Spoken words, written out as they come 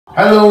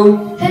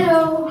Hello.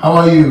 Hello. How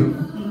are you?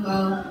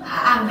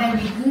 I'm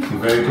very good. You're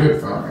very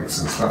good. Oh,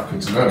 excellent stuff.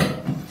 Good to know.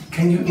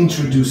 Can you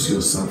introduce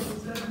yourself?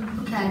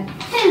 Okay.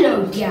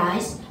 Hello,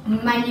 guys.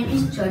 My name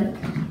is Trần.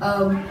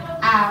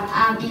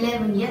 I'm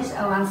 11 years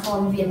old. I'm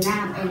from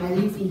Vietnam and I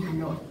live in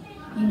Hanoi.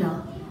 You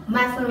know,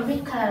 my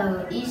favorite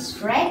color is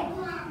red,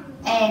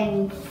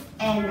 and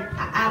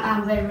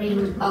I'm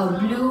wearing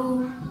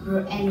blue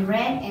and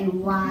red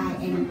and white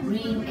and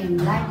green and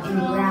black and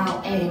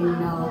brown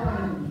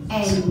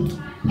and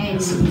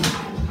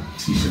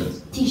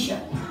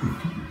t-shirt.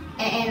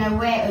 And I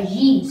wear a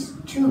jeans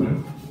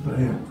too.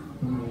 Yeah.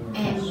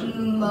 And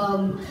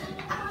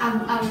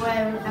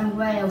I'm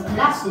wearing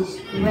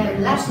glasses. Wear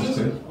glasses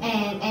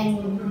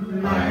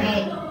and my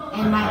hair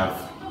and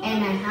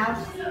I have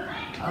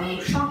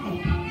short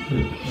hair,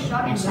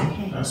 short and black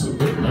hair. That's a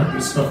good, man.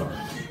 Good stuff.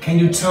 Can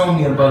you tell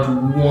me about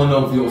one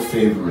of your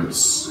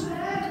favorites?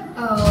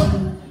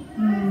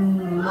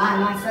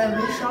 My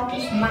favorite shop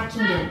is my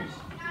kingdom.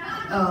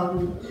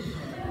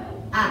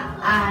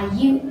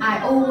 I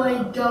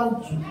always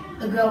go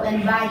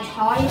and buy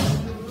toys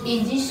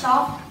in this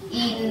shop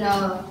in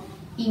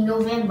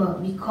November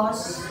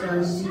because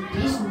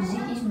this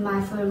is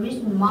my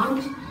favorite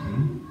month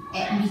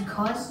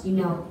because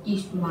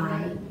it's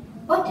my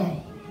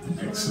birthday.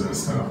 Excellent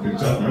stuff. Good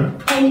job, man.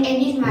 And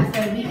it's my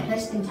favorite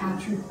place in town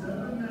too.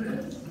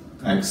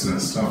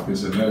 Excellent stuff. Good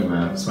to know,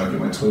 man. That's where I get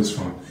my toys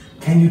from.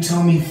 Can you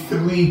tell me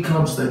 3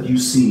 clubs that you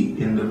see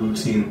in the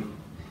routine?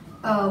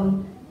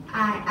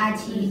 I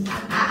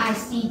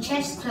see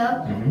chess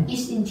club.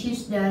 It's in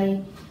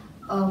Tuesday.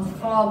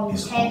 From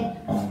 10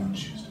 on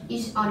Tuesday.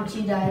 It's on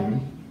Tuesday,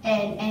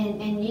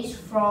 and it's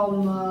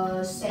from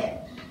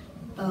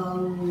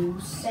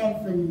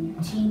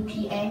 17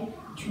 p.m.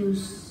 to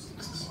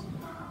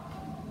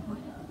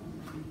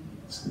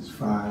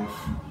 5.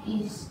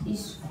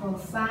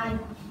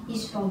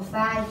 It's from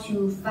 5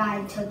 to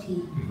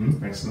 5:30.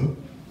 Excellent.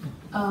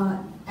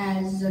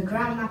 As the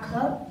drama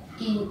club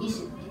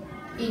is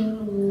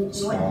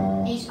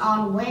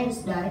on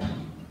Wednesday,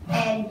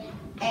 and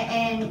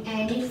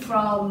it's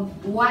from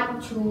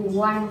 1 to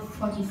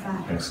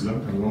 1:45.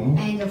 Excellent. And one more?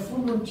 And the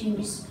football team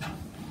is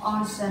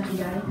on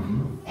Saturday,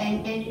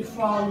 and it's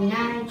from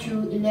 9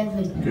 to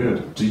 11.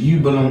 Good. Do you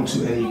belong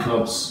to any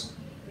clubs?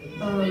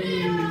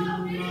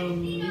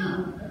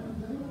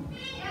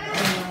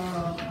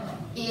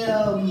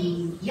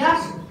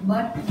 Yes,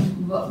 but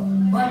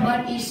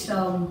it's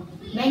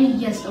many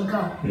years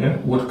ago. Yeah.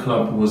 What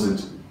club was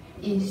it?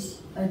 It's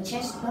a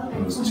chess club.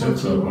 It was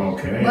chess club.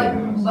 Okay.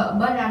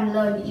 But I'm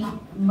learning.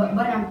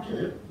 But I'm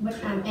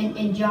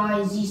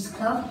enjoy this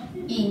club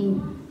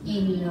in 8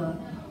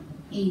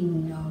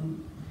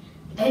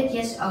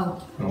 years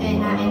old, and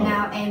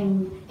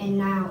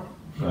now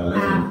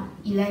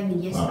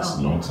 11 years old. That's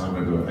a long time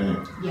ago, isn't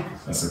it?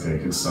 Yes. That's okay.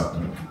 Good stuff,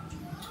 man.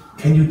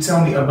 Can you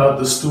tell me about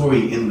the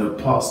story in the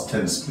past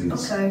tense,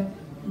 please? Okay.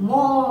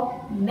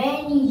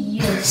 Many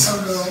years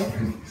ago,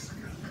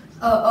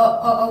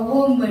 a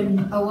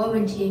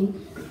woman thing.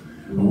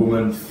 A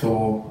woman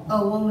thought.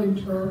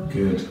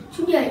 Good.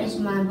 Today is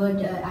my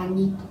birthday. I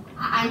need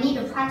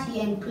a party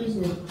and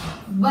present.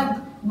 But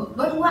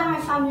why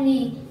my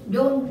family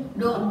don't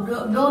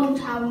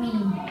tell me?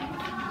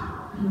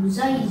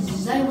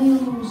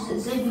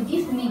 They will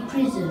give me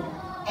present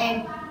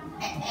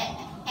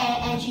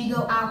and she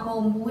go out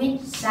home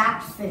with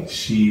sad face.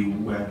 She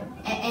went.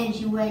 And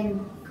she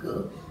went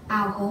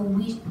out home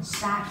with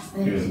sad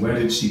face. Good. Where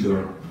did she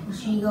go?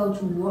 She go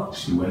to work.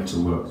 She went to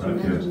work.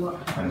 Right. Good.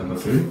 And number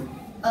 3.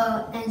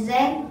 And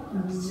then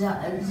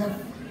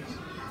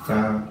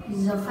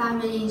the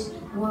families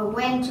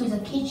went to the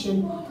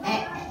kitchen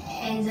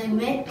and they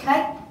made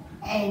cake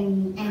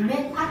and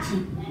made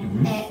party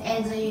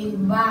and they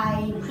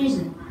buy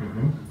present.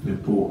 They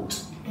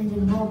bought. And they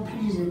bought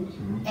present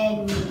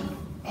and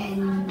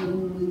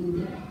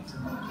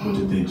what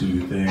did they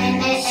do? They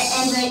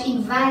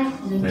invite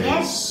the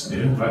guests. Yeah,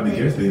 invite the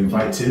guests. They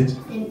invited.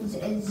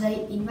 And they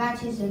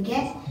invited the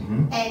guests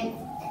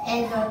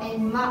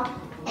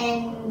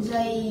and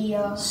they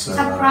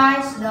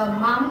surprised the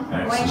mom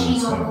when she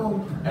go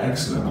home.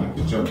 Excellent,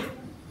 good job.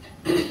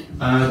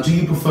 Do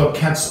you prefer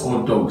cats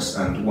or dogs,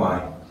 and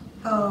why?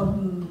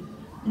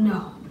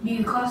 No,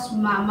 because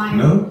my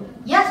No?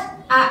 Yes.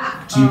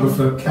 Do you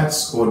prefer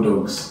cats or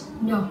dogs?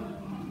 No.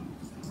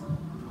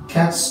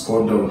 Cats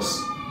or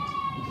dogs?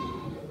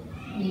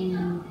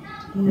 No.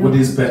 What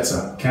is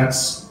better,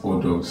 cats or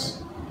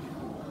dogs?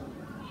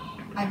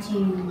 I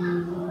think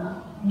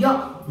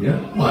dog. Yeah.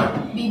 Why?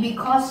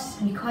 Because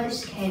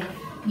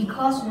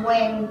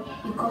when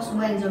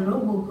the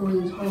robot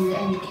goes home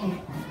and can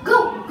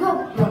go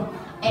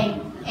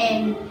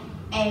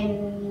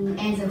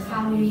and the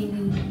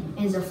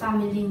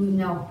family will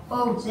know,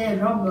 oh, they're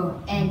robot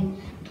and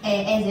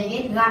they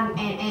get gun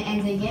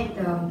and they get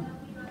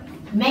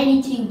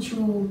many things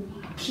to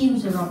kill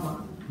the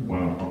robot.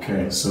 Wow.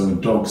 Okay. So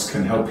dogs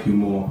can help you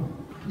more.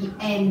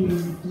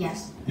 And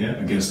yes. Yeah,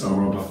 against a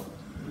robber.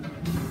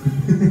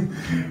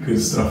 Good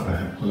stuff,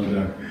 man. Well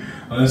done.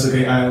 Oh, that's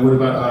okay. And what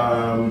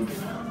about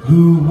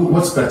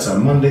What's better,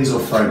 Mondays or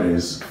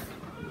Fridays?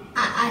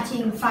 I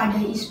think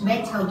Friday is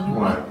better.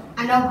 Why?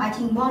 I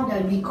think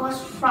Monday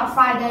because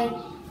Friday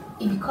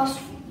because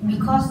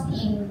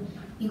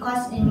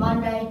in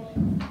Monday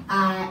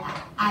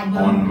I don't.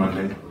 On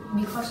Monday.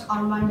 Because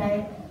on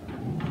Monday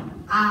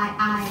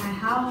I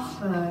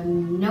have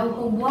no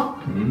homework.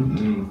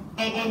 Mm-hmm.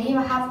 And if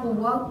I have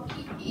homework,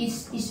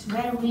 it's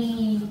very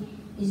easy.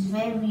 It's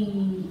very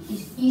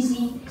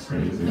easy.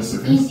 It's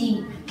Okay.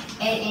 easy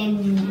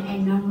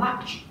and not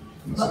much.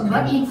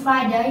 But in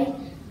Friday,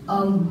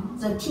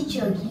 the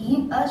teacher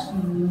give us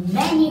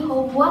many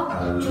homework,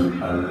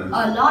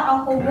 a lot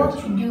of homework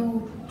to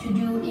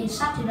do in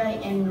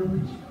Saturday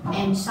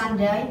and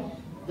Sunday.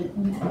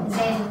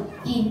 Then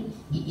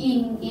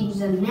in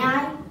the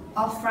night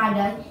of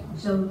Friday,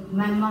 so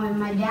my mom and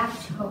my dad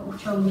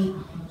told me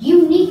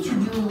you need to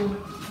do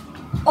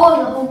all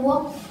the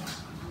homework,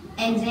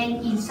 and then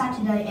in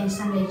Saturday and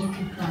Sunday you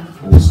can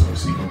play. Also,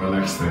 so you can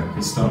relax there.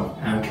 Good stuff.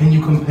 And can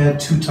you compare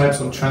two types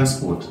of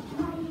transport?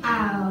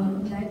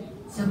 Like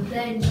the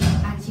plane,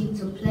 I think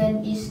the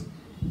plane is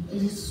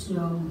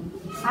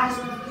fast.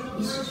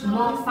 It's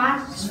more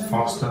fast. It's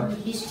faster.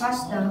 It's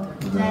faster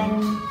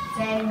than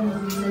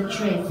the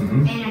train,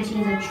 Mm-hmm. and I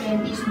think the train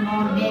is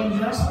more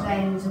dangerous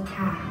than the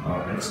car.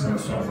 Oh, excellent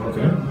stuff.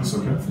 Okay, that's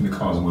okay. I think the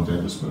car's more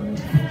dangerous, but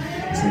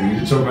so you did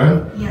your job,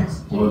 man.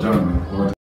 Yes. Well done, man. Well done.